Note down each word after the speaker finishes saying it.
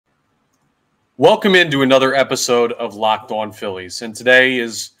Welcome into another episode of Locked On Phillies, and today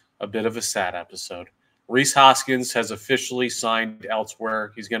is a bit of a sad episode. Rhys Hoskins has officially signed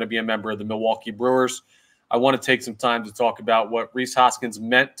elsewhere. He's going to be a member of the Milwaukee Brewers. I want to take some time to talk about what Rhys Hoskins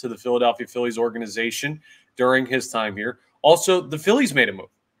meant to the Philadelphia Phillies organization during his time here. Also, the Phillies made a move.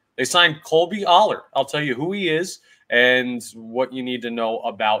 They signed Kolby Allard. I'll tell you who he is and what you need to know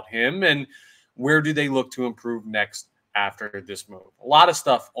about him and where do they look to improve next after this move. A lot of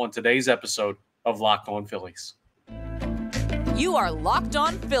stuff on today's episode of Locked On Phillies. You are Locked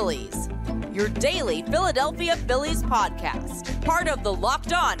On Phillies, your daily Philadelphia Phillies podcast. Part of the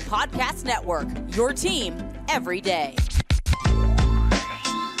Locked On Podcast Network, your team every day.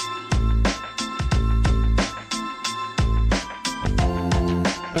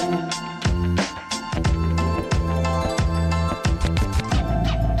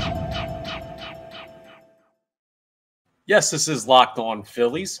 Yes, this is Locked On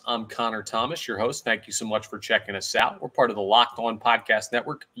Phillies. I'm Connor Thomas, your host. Thank you so much for checking us out. We're part of the Locked On Podcast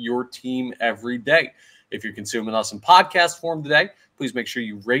Network, your team every day. If you're consuming us in podcast form today, please make sure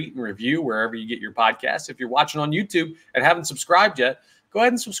you rate and review wherever you get your podcasts. If you're watching on YouTube and haven't subscribed yet, go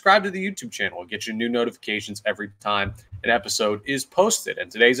ahead and subscribe to the YouTube channel. It'll get you new notifications every time an episode is posted. And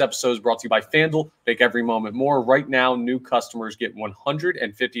today's episode is brought to you by FanDuel. Make every moment more. Right now, new customers get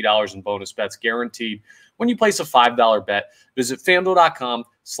 $150 in bonus bets guaranteed when you place a $5 bet. Visit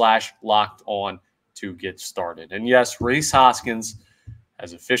FanDuel.com/LockedOn to get started. And yes, Rhys Hoskins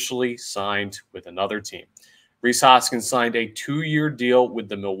has officially signed with another team. Rhys Hoskins signed a 2-year deal with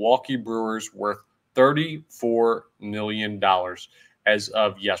the Milwaukee Brewers worth $34 million as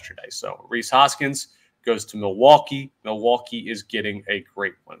of yesterday. So Rhys Hoskins goes to Milwaukee. Milwaukee is getting a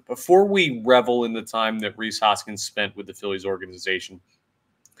great one. Before we revel in the time that Rhys Hoskins spent with the Phillies organization,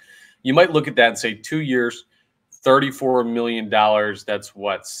 you might look at that and say 2 years, $34 million. That's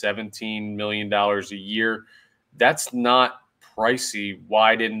what, $17 million a year. That's not pricey.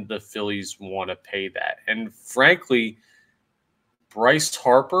 Why didn't the Phillies want to pay that? And frankly, Bryce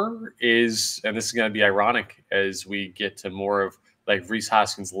Harper is, and this is going to be ironic as we get to more of like Rhys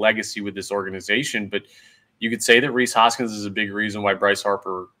Hoskins' legacy with this organization, but you could say that Rhys Hoskins is a big reason why Bryce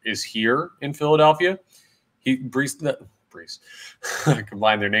Harper is here in Philadelphia. Brees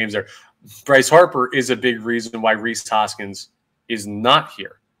combine their names there. Bryce Harper is a big reason why Rhys Hoskins is not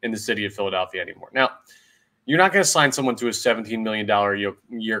here in the city of Philadelphia anymore. Now, you're not going to sign someone to a $17 million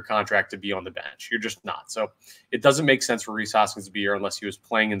year contract to be on the bench. You're just not. So it doesn't make sense for Rhys Hoskins to be here unless he was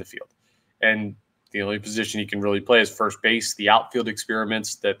playing in the field. And the only position he can really play is first base. The outfield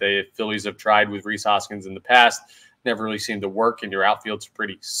experiments that the Phillies have tried with Rhys Hoskins in the past never really seemed to work, and your outfield's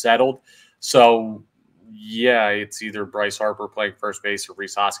pretty settled. So, yeah, it's either Bryce Harper playing first base or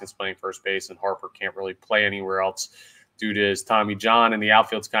Rhys Hoskins playing first base, and Harper can't really play anywhere else due to his Tommy John, and the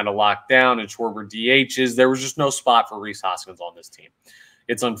outfield's kind of locked down, and Schwarber DHs. There was just no spot for Rhys Hoskins on this team.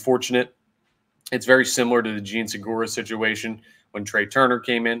 It's unfortunate. It's very similar to the Gene Segura situation when Trey Turner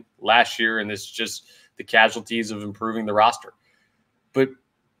came in last year, and it's just the casualties of improving the roster. But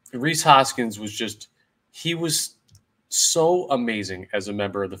Rhys Hoskins he was so amazing as a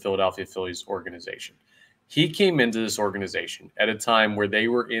member of the Philadelphia Phillies organization. He came into this organization at a time where they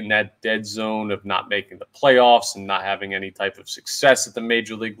were in that dead zone of not making the playoffs and not having any type of success at the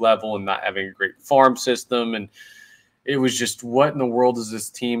major league level and not having a great farm system. And it was just, what in the world is this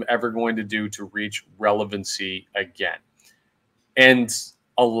team ever going to do to reach relevancy again? And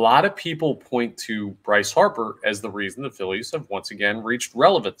a lot of people point to Bryce Harper as the reason the Phillies have once again reached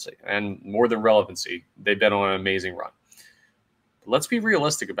relevancy. And more than relevancy, they've been on an amazing run. But let's be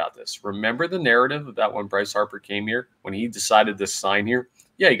realistic about this. Remember the narrative about when Bryce Harper came here, when he decided to sign here?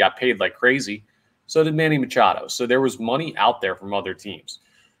 Yeah, he got paid like crazy. So did Manny Machado. So there was money out there from other teams.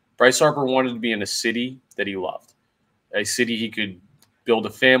 Bryce Harper wanted to be in a city that he loved, a city he could build a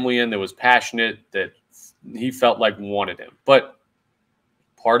family in that was passionate, that he felt like wanted him. But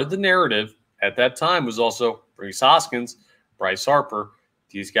part of the narrative at that time was also Rhys Hoskins, Bryce Harper.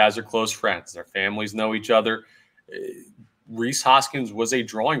 These guys are close friends. Their families know each other. Rhys Hoskins was a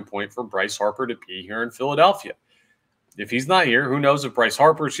drawing point for Bryce Harper to be here in Philadelphia. If he's not here, who knows if Bryce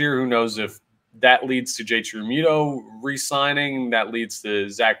Harper's here? Who knows if that leads to JT Realmuto re-signing? That leads to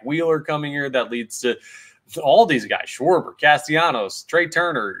Zach Wheeler coming here. That leads to all these guys, Schwarber, Castellanos, Trey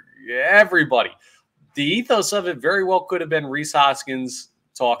Turner, everybody. The ethos of it very well could have been Rhys Hoskins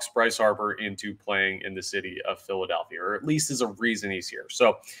talks Bryce Harper into playing in the city of Philadelphia, or at least is a reason he's here.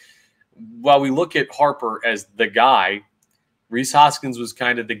 So while we look at Harper as the guy, Rhys Hoskins was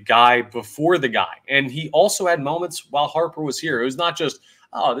kind of the guy before the guy. And he also had moments while Harper was here. It was not just,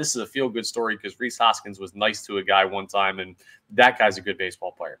 oh, this is a feel-good story because Rhys Hoskins was nice to a guy one time and that guy's a good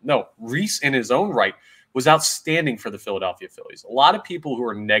baseball player. No, Rhys in his own right was outstanding for the Philadelphia Phillies. A lot of people who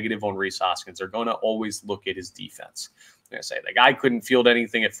are negative on Rhys Hoskins are going to always look at his defense. They're going to say the guy couldn't field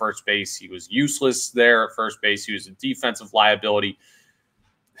anything at first base. He was useless there at first base. He was a defensive liability.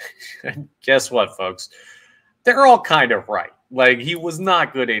 And guess what, folks? They're all kind of right. Like, he was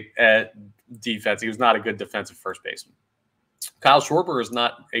not good at defense. He was not a good defensive first baseman. Kyle Schwarber is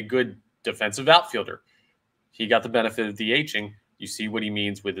not a good defensive outfielder. He got the benefit of DHing. You see what he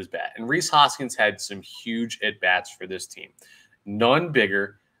means with his bat. And Rhys Hoskins had some huge at-bats for this team. None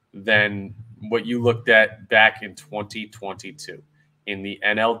bigger than what you looked at back in 2022 in the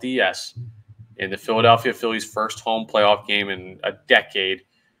NLDS, in the Philadelphia Phillies' first home playoff game in a decade,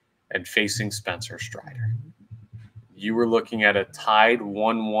 and facing Spencer Strider. You were looking at a tied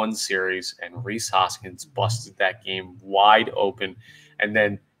 1-1 series, and Rhys Hoskins busted that game wide open and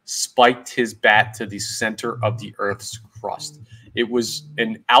then spiked his bat to the center of the Earth's crust. It was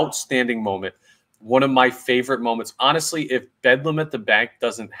an outstanding moment. One of my favorite moments. Honestly, if Bedlam at the Bank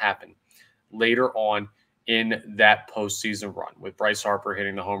doesn't happen later on in that postseason run with Bryce Harper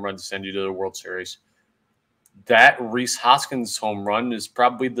hitting the home run to send you to the World Series, that Rhys Hoskins home run is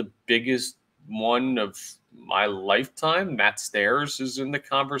probably the biggest one of my lifetime. Matt Stairs is in the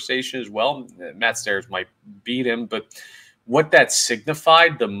conversation as well. Matt Stairs might beat him, but what that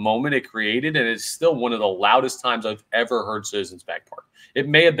signified, the moment it created, and it's still one of the loudest times I've ever heard Citizens Bank Park. It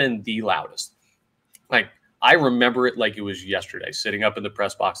may have been the loudest. Like, I remember it like it was yesterday, sitting up in the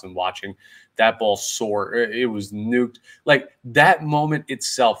press box and watching that ball soar. It was nuked. Like, that moment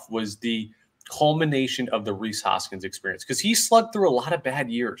itself was the culmination of the Rhys Hoskins experience, because he slugged through a lot of bad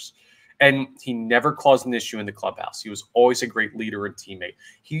years. And he never caused an issue in the clubhouse. He was always a great leader and teammate.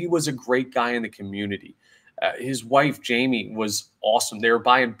 He was a great guy in the community. His wife, Jamie, was awesome. They were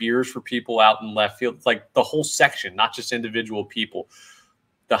buying beers for people out in left field, like the whole section, not just individual people.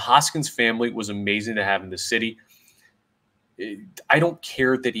 The Hoskins family was amazing to have in the city. I don't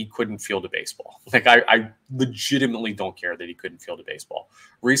care that he couldn't field a baseball. Like, I legitimately don't care that he couldn't field a baseball.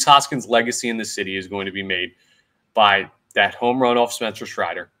 Rhys Hoskins' legacy in the city is going to be made by that home run off Spencer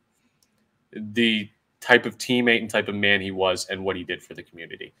Strider, the type of teammate and type of man he was, and what he did for the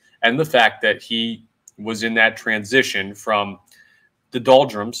community. And the fact that he was in that transition from the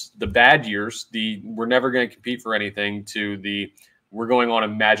doldrums, the bad years, the we're never going to compete for anything, to the we're going on a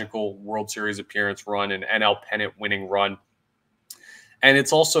magical World Series appearance run, an NL pennant winning run. And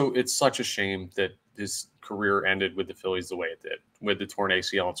it's such a shame that his career ended with the Phillies the way it did, with the torn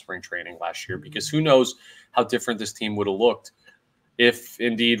ACL in spring training last year, because who knows how different this team would have looked if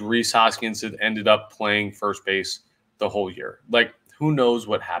indeed Rhys Hoskins had ended up playing first base the whole year. Like, who knows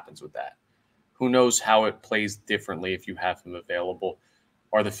what happens with that? Who knows how it plays differently if you have him available?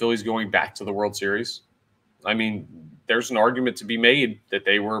 Are the Phillies going back to the World Series? I mean, there's an argument to be made that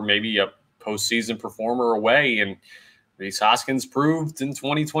they were maybe a postseason performer away, and Rhys Hoskins proved in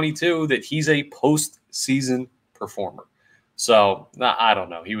 2022 that he's a postseason performer. So, I don't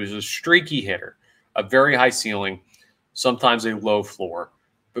know. He was a streaky hitter, a very high ceiling, sometimes a low floor.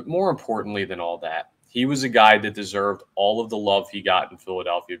 But more importantly than all that, he was a guy that deserved all of the love he got in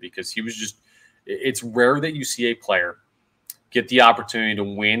Philadelphia, because he was just – it's rare that you see a player get the opportunity to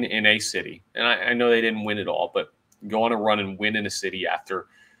win in a city. And I know they didn't win it all, but go on a run and win in a city after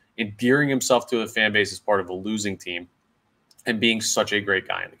endearing himself to the fan base as part of a losing team and being such a great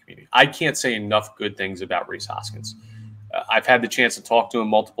guy in the community. I can't say enough good things about Rhys Hoskins. I've had the chance to talk to him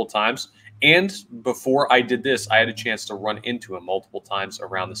multiple times. And before I did this, I had a chance to run into him multiple times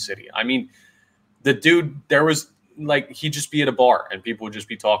around the city. I mean, the dude, there was like, he'd just be at a bar and people would just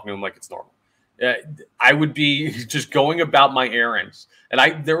be talking to him like it's normal. I would be just going about my errands.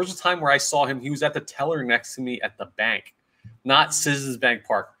 And there was a time where I saw him. He was at the teller next to me at the bank, not Citizens Bank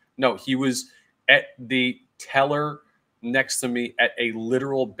Park. No, he was at the teller next to me at a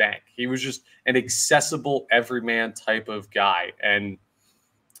literal bank. He was just an accessible everyman type of guy. And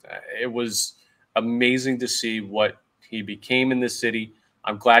it was amazing to see what he became in this city.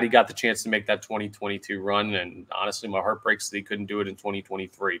 I'm glad he got the chance to make that 2022 run. And honestly, my heart breaks that he couldn't do it in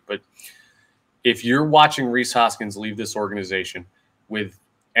 2023. But if you're watching Rhys Hoskins leave this organization with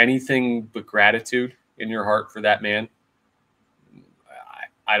anything but gratitude in your heart for that man,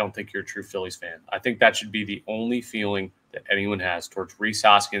 I don't think you're a true Phillies fan. I think that should be the only feeling that anyone has towards Rhys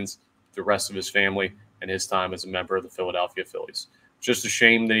Hoskins, the rest of his family, and his time as a member of the Philadelphia Phillies. Just a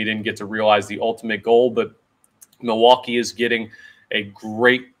shame that he didn't get to realize the ultimate goal, but Milwaukee is getting a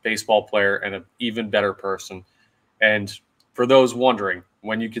great baseball player and an even better person. And for those wondering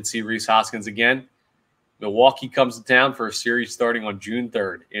when you could see Rhys Hoskins again, Milwaukee comes to town for a series starting on June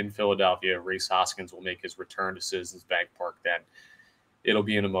 3rd in Philadelphia. Rhys Hoskins will make his return to Citizens Bank Park then. It'll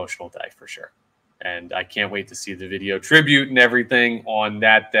be an emotional day for sure. And I can't wait to see the video tribute and everything on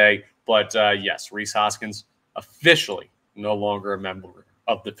that day. But yes, Rhys Hoskins officially no longer a member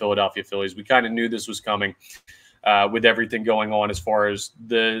of the Philadelphia Phillies. We kind of knew this was coming with everything going on as far as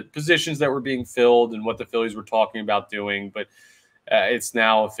the positions that were being filled and what the Phillies were talking about doing. But it's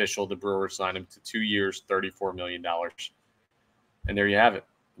now official. The Brewers signed him to 2 years, $34 million. And there you have it.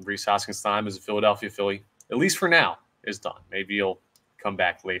 Rhys Hoskins' time as a Philadelphia Philly, at least for now, is done. Maybe he'll come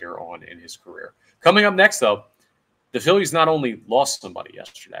back later on in his career. Coming up next, though, the Phillies not only lost somebody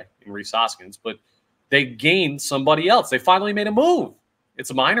yesterday in Rhys Hoskins, but they gained somebody else. They finally made a move.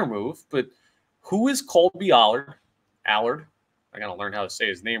 It's a minor move, but who is Kolby Allard? Allard? I got to learn how to say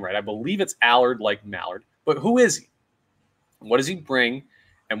his name right. I believe it's Allard like Mallard. But who is he? What does he bring?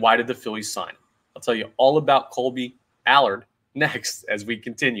 And why did the Phillies sign him? I'll tell you all about Kolby Allard next as we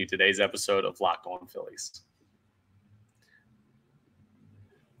continue today's episode of Locked On Phillies.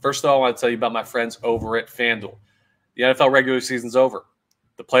 First of all, I want to tell you about my friends over at FanDuel. The NFL regular season's over.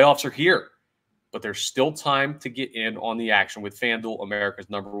 The playoffs are here, but there's still time to get in on the action with FanDuel, America's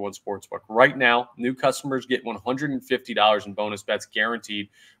 #1 sportsbook. Right now, new customers get $150 in bonus bets guaranteed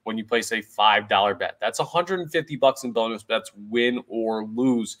when you place a $5 bet. That's $150 in bonus bets, win or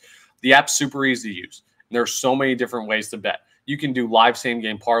lose. The app's super easy to use. And there are so many different ways to bet. You can do live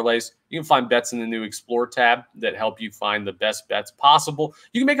same-game parlays. You can find bets in the new Explore tab that help you find the best bets possible.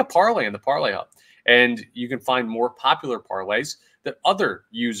 You can make a parlay in the Parlay Hub, and you can find more popular parlays that other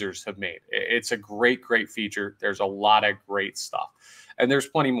users have made. It's a great, great feature. There's a lot of great stuff. And there's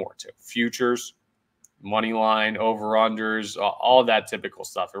plenty more too. Futures, money line, over-unders, all that typical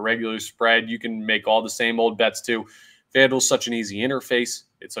stuff. Irregular spread, you can make all the same old bets too. FanDuel's such an easy interface.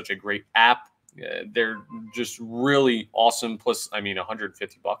 It's such a great app. They're just really awesome. Plus, I mean,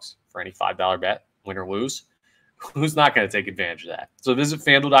 $150 for any $5 bet, win or lose. Who's not going to take advantage of that? So visit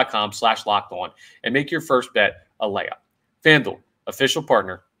FanDuel.com/lockedon and make your first bet a layup. FanDuel, official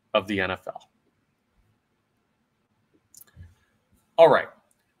partner of the NFL. All right.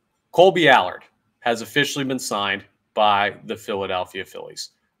 Kolby Allard has officially been signed by the Philadelphia Phillies.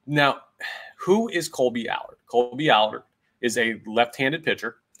 Now, who is Kolby Allard? Kolby Allard is a left-handed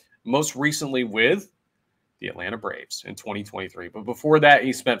pitcher, most recently with the Atlanta Braves in 2023. But before that,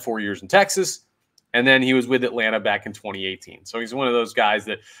 he spent 4 years in Texas, and then he was with Atlanta back in 2018. So he's one of those guys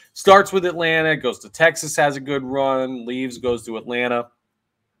that starts with Atlanta, goes to Texas, has a good run, leaves, goes to Atlanta.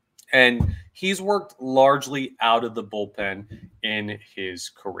 And he's worked largely out of the bullpen in his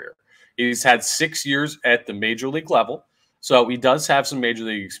career. He's had 6 years at the major league level. So he does have some major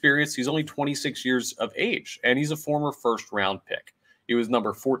league experience. He's only 26 years of age, and he's a former first-round pick. He was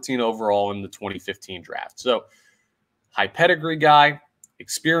number 14 overall in the 2015 draft. So high pedigree guy,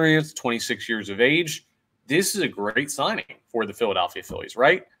 experience, 26 years of age. This is a great signing for the Philadelphia Phillies,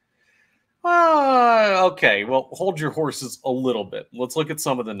 right? Okay, well, hold your horses a little bit. Let's look at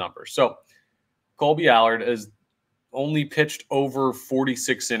some of the numbers. So Kolby Allard has only pitched over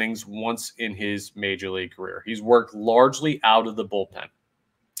 46 innings once in his major league career. He's worked largely out of the bullpen.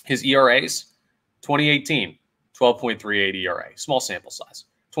 His ERAs, 2018, 12.38 ERA, small sample size.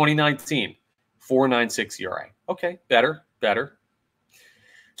 2019, 4.96 ERA. Okay, better.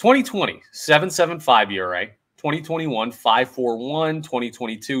 2020, 7.75 ERA. 2021, 5.41.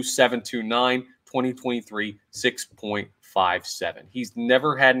 2022, 7.29. 2023, 6.57. He's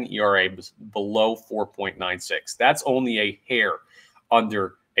never had an ERA below 4.96. That's only a hair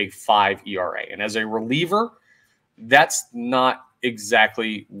under a 5 ERA. And as a reliever, that's not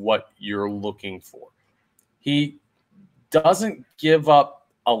exactly what you're looking for. He doesn't give up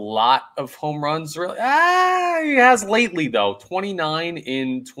a lot of home runs, really. He has lately, though. 29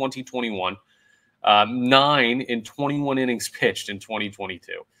 in 2021, 9 in 21 innings pitched in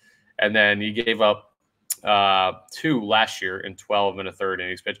 2022. And then he gave up 2 last year in 12 and a third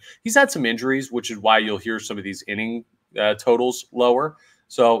innings pitched. He's had some injuries, which is why you'll hear some of these inning totals lower.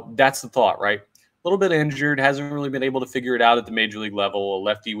 So that's the thought, right? A little bit injured, hasn't really been able to figure it out at the major league level. A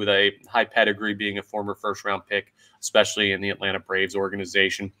lefty with a high pedigree, being a former first-round pick, especially in the Atlanta Braves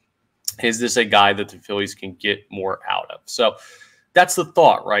organization. Is this a guy that the Phillies can get more out of? So that's the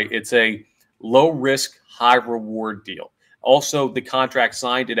thought, right? It's a low-risk, high-reward deal. Also, the contract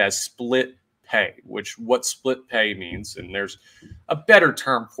signed, it has split pay, which what split pay means, and there's a better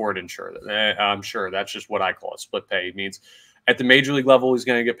term for it, I'm sure. That's just what I call it. Split pay. It means at the major league level, he's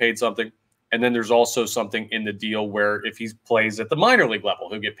going to get paid something. And then there's also something in the deal where if he plays at the minor league level,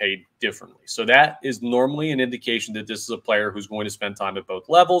 he'll get paid differently. So that is normally an indication that this is a player who's going to spend time at both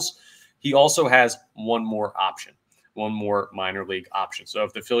levels. He also has one more option, one more minor league option. So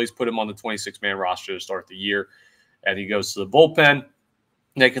if the Phillies put him on the 26-man roster to start the year and he goes to the bullpen,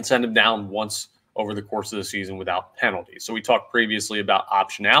 they can send him down once over the course of the season without penalty. So we talked previously about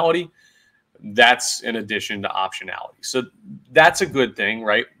optionality. That's in addition to optionality. So that's a good thing,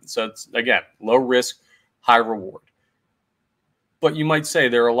 right? So it's, again, low risk, high reward. But you might say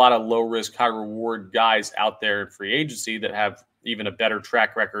there are a lot of low risk, high reward guys out there in free agency that have even a better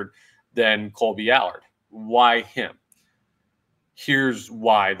track record than Kolby Allard. Why him? Here's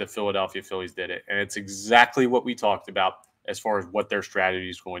why the Philadelphia Phillies did it. And it's exactly what we talked about as far as what their strategy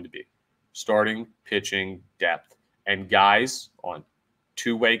is going to be. Starting, pitching, depth, and guys on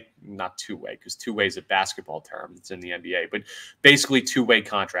two-way, not two-way, because two-way is a basketball term. It's in the NBA, but basically two-way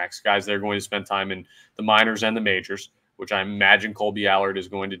contracts, guys that are going to spend time in the minors and the majors, which I imagine Kolby Allard is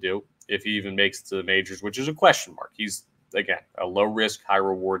going to do if he even makes it to the majors, which is a question mark. He's, again, a low-risk,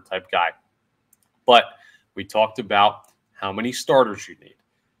 high-reward type guy. But we talked about how many starters you need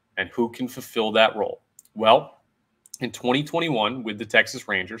and who can fulfill that role. Well, in 2021 with the Texas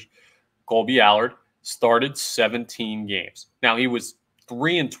Rangers, Kolby Allard started 17 games. Now, he was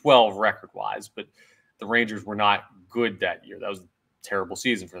 3-12 record-wise, but the Rangers were not good that year. That was a terrible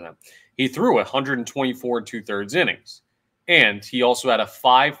season for them. He threw 124 2/3 innings, and he also had a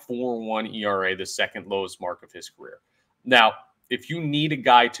 5.41 ERA, the second lowest mark of his career. Now, if you need a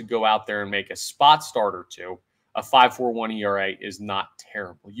guy to go out there and make a spot start or two, a 5.41 ERA is not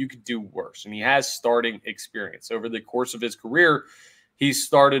terrible. You could do worse, and he has starting experience. Over the course of his career, he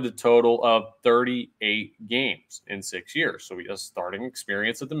started a total of 38 games in 6 years. So he has starting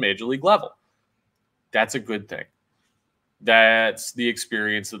experience at the major league level. That's a good thing. That's the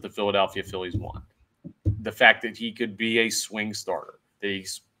experience that the Philadelphia Phillies want. The fact that he could be a swing starter, that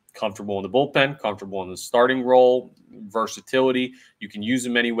he's comfortable in the bullpen, comfortable in the starting role, versatility. You can use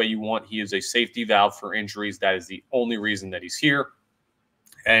him any way you want. He is a safety valve for injuries. That is the only reason that he's here.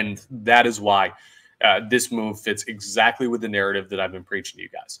 And that is why this move fits exactly with the narrative that I've been preaching to you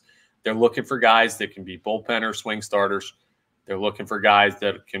guys. They're looking for guys that can be bullpen or swing starters. They're looking for guys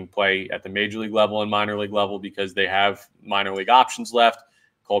that can play at the major league level and minor league level because they have minor league options left.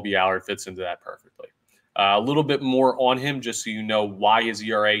 Kolby Allard fits into that perfectly. A little bit more on him just so you know why his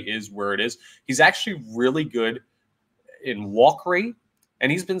ERA is where it is. He's actually really good in walk rate,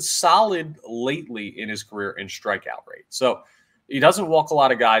 and he's been solid lately in his career in strikeout rate. So he doesn't walk a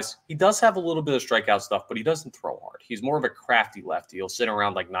lot of guys. He does have a little bit of strikeout stuff, but he doesn't throw hard. He's more of a crafty lefty. He'll sit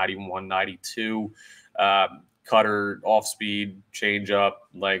around like 91, 92, cutter, off speed, change up,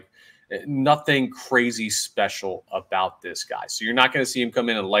 like nothing crazy special about this guy. So you're not going to see him come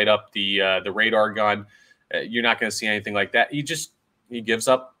in and light up the radar gun. You're not going to see anything like that. He gives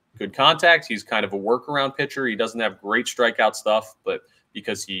up good contact. He's kind of a workaround pitcher. He doesn't have great strikeout stuff, but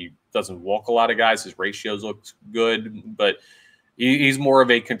because he doesn't walk a lot of guys, his ratios look good, but he's more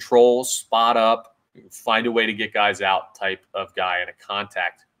of a control, spot up, find a way to get guys out type of guy and a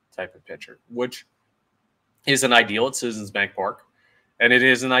contact type of pitcher, which isn't ideal at Citizens Bank Park. And it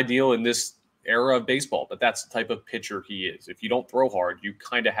isn't ideal in this era of baseball, but that's the type of pitcher he is. If you don't throw hard, you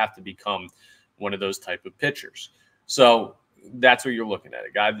kind of have to become one of those type of pitchers. So that's what you're looking at.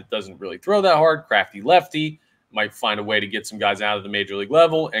 A guy that doesn't really throw that hard, crafty lefty, might find a way to get some guys out of the major league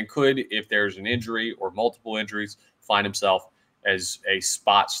level and could, if there's an injury or multiple injuries, find himself as a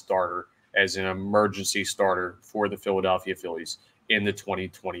spot starter, as an emergency starter for the Philadelphia Phillies in the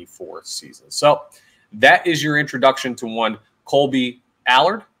 2024 season. So that is your introduction to one Kolby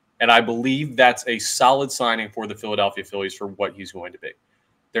Allard, and I believe that's a solid signing for the Philadelphia Phillies for what he's going to be.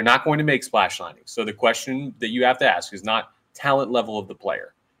 They're not going to make splash signings. So the question that you have to ask is not talent level of the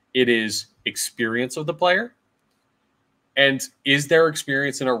player. It is experience of the player. And is there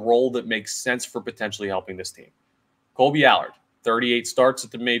experience in a role that makes sense for potentially helping this team? Kolby Allard, 38 starts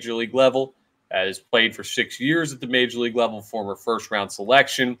at the major league level, has played for 6 years at the major league level, former first-round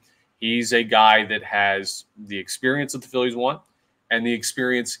selection. He's a guy that has the experience that the Phillies want and the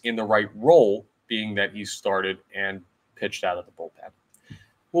experience in the right role, being that he started and pitched out of the bullpen.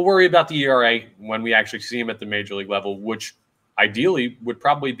 We'll worry about the ERA when we actually see him at the major league level, which ideally would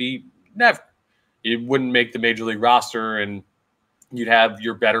probably be never. It wouldn't make the major league roster, and you'd have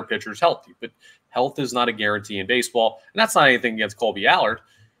your better pitchers healthy. But health is not a guarantee in baseball, and that's not anything against Kolby Allard.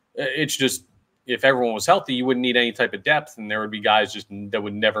 It's just if everyone was healthy, you wouldn't need any type of depth, and there would be guys just that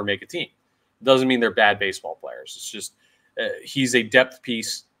would never make a team. It doesn't mean they're bad baseball players. It's just he's a depth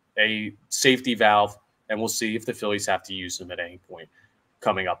piece, a safety valve, and we'll see if the Phillies have to use him at any point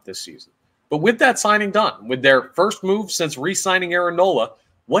coming up this season. But with that signing done, with their first move since re-signing Aaron Nola,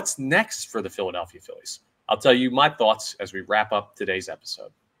 what's next for the Philadelphia Phillies? I'll tell you my thoughts as we wrap up today's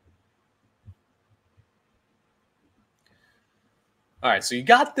episode. All right, so you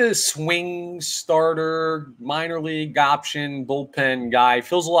got this swing starter, minor league option, bullpen guy,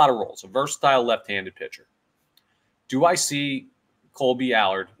 fills a lot of roles, a versatile left-handed pitcher. Do I see Kolby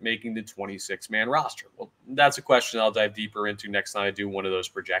Allard making the 26-man roster? Well, that's a question I'll dive deeper into next time I do one of those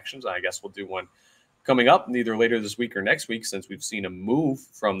projections. I guess we'll do one coming up either later this week or next week, since we've seen a move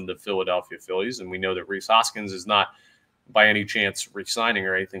from the Philadelphia Phillies, and we know that Rhys Hoskins is not by any chance re-signing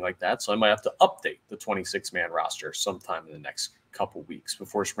or anything like that. So I might have to update the 26-man roster sometime in the next couple weeks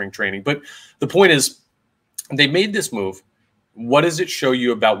before spring training. But the point is, they made this move. What does it show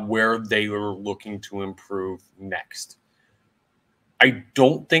you about where they are looking to improve next? I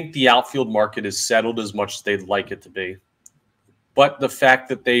don't think the outfield market is settled as much as they'd like it to be. But the fact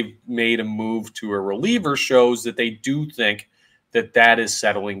that they've made a move to a reliever shows that they do think that that is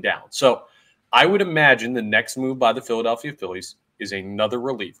settling down. So I would imagine the next move by the Philadelphia Phillies is another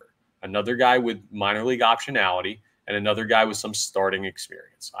reliever, another guy with minor league optionality, and another guy with some starting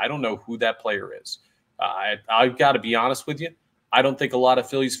experience. I don't know who that player is. I've got to be honest with you. I don't think a lot of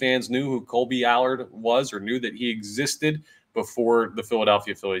Phillies fans knew who Kolby Allard was or knew that he existed before the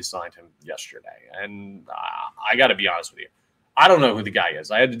Philadelphia Phillies signed him yesterday. And I got to be honest with you. I don't know who the guy is.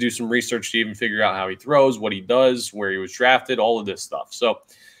 I had to do some research to even figure out how he throws, what he does, where he was drafted, all of this stuff. So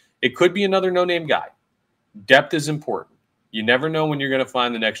it could be another no-name guy. Depth is important. You never know when you're going to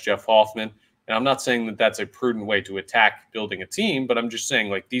find the next Jeff Hoffman. And I'm not saying that that's a prudent way to attack building a team, but I'm just saying,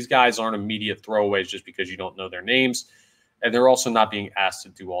 like, these guys aren't immediate throwaways just because you don't know their names. And they're also not being asked to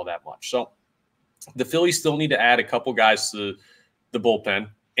do all that much. So the Phillies still need to add a couple guys to the bullpen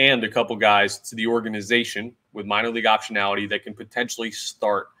and a couple guys to the organization with minor league optionality that can potentially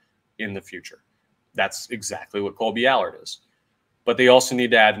start in the future. That's exactly what Kolby Allard is. But they also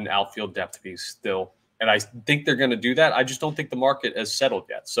need to add an outfield depth piece still. And I think they're going to do that. I just don't think the market has settled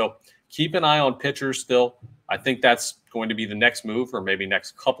yet. So keep an eye on pitchers still. I think that's going to be the next move, or maybe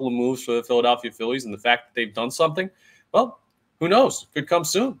next couple of moves for the Philadelphia Phillies. And the fact that they've done something, well, who knows? Could come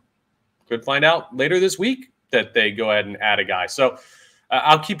soon. Could find out later this week that they go ahead and add a guy. So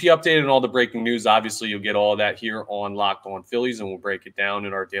I'll keep you updated on all the breaking news. Obviously, you'll get all of that here on Locked On Phillies, and we'll break it down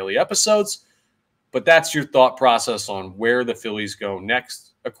in our daily episodes. But that's your thought process on where the Phillies go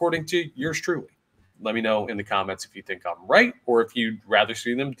next, according to yours truly. Let me know in the comments if you think I'm right or if you'd rather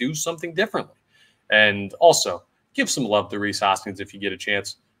see them do something differently. And also, give some love to Rhys Hoskins if you get a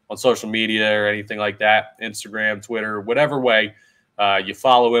chance on social media or anything like that, Instagram, Twitter, whatever way you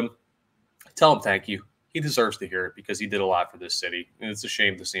follow him. Tell him thank you. He deserves to hear it because he did a lot for this city, and it's a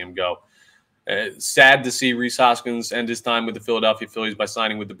shame to see him go. Sad to see Rhys Hoskins end his time with the Philadelphia Phillies by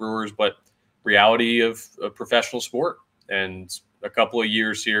signing with the Brewers, but reality of a professional sport, and a couple of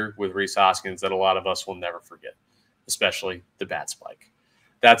years here with Rhys Hoskins that a lot of us will never forget, especially the bat spike.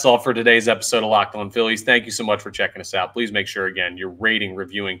 That's all for today's episode of Locked On Phillies. Thank you so much for checking us out. Please make sure, again, you're rating,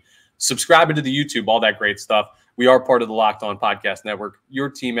 reviewing, subscribing to the YouTube, all that great stuff. We are part of the Locked On Podcast Network, your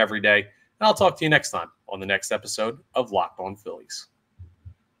team every day. And I'll talk to you next time on the next episode of Locked On Phillies.